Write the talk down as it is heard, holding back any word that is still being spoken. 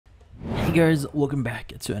Hey guys, welcome back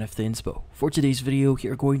to NFT Inspo. For today's video, we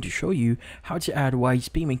are going to show you how to add Wise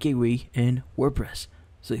Payment Gateway in WordPress.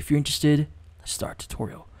 So if you're interested, let's start the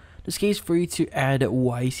tutorial. In this case, for you to add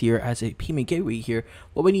Wise here as a payment gateway here,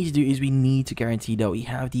 what we need to do is we need to guarantee that we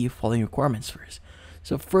have the following requirements first.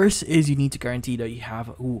 So first is you need to guarantee that you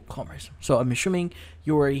have WooCommerce. So I'm assuming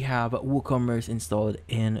you already have WooCommerce installed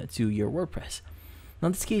into your WordPress. Now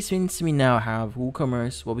in this case, since we now have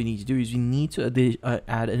WooCommerce, what we need to do is we need to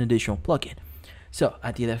add an additional plugin. So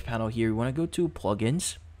at the left panel here, we want to go to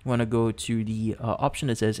plugins. You want to go to the option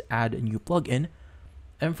that says add a new plugin.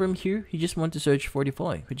 And from here, you just want to search for the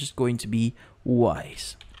following, which is going to be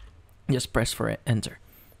Wise. Just press for it, enter.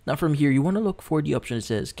 Now from here, you want to look for the option that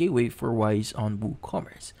says gateway for Wise on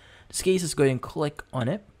WooCommerce. In this case, let's go ahead and click on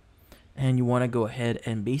it. And you want to go ahead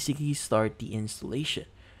and basically start the installation.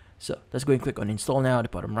 So let's go and click on install now at the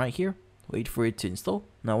bottom right here. Wait for it to install.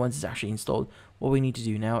 Now once it's actually installed, what we need to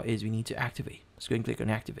do now is we need to activate. Let's go and click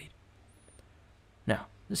on activate. Now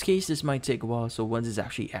in this case, this might take a while. So once it's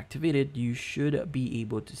actually activated, you should be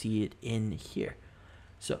able to see it in here.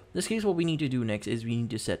 So in this case, what we need to do next is we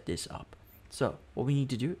need to set this up. So what we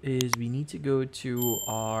need to do is we need to go to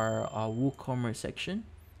our WooCommerce section.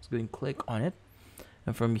 Let's go and click on it.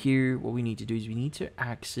 And from here, what we need to do is we need to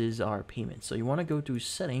access our payments. So you want to go to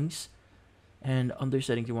settings, and under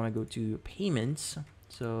settings, you want to go to payments.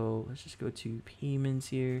 So let's just go to payments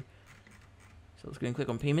here. So let's go and click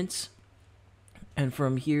on payments. And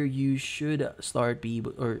from here, you should be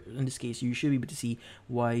able, or in this case, you should be able to see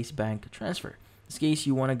Wise Bank Transfer. In this case,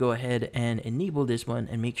 you want to go ahead and enable this one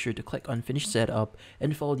and make sure to click on finish setup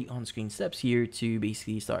and follow the on-screen steps here to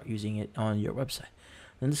basically start using it on your website.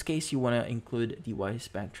 In this case, you want to include the Wise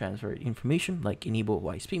Bank Transfer information like enable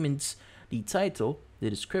Wise Payments, the title,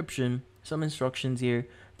 the description, some instructions here,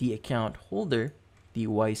 the account holder, the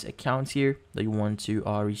Wise accounts here that you want to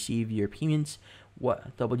receive your payments,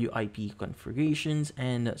 what WIP configurations,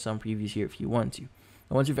 and some previews here if you want to.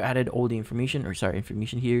 Now, once you've added all the information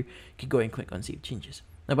here, you can go and click on Save Changes.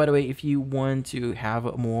 Now, by the way, if you want to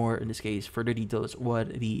have more, in this case, further details,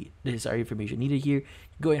 what the desired information needed here,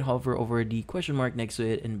 go ahead and hover over the question mark next to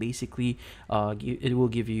it, and basically it will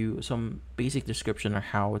give you some basic description on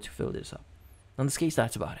how to fill this up. In this case,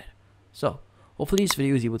 that's about it. So, hopefully this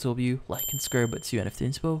video is able to help you. Like and subscribe to NFT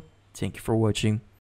Inspo. Thank you for watching.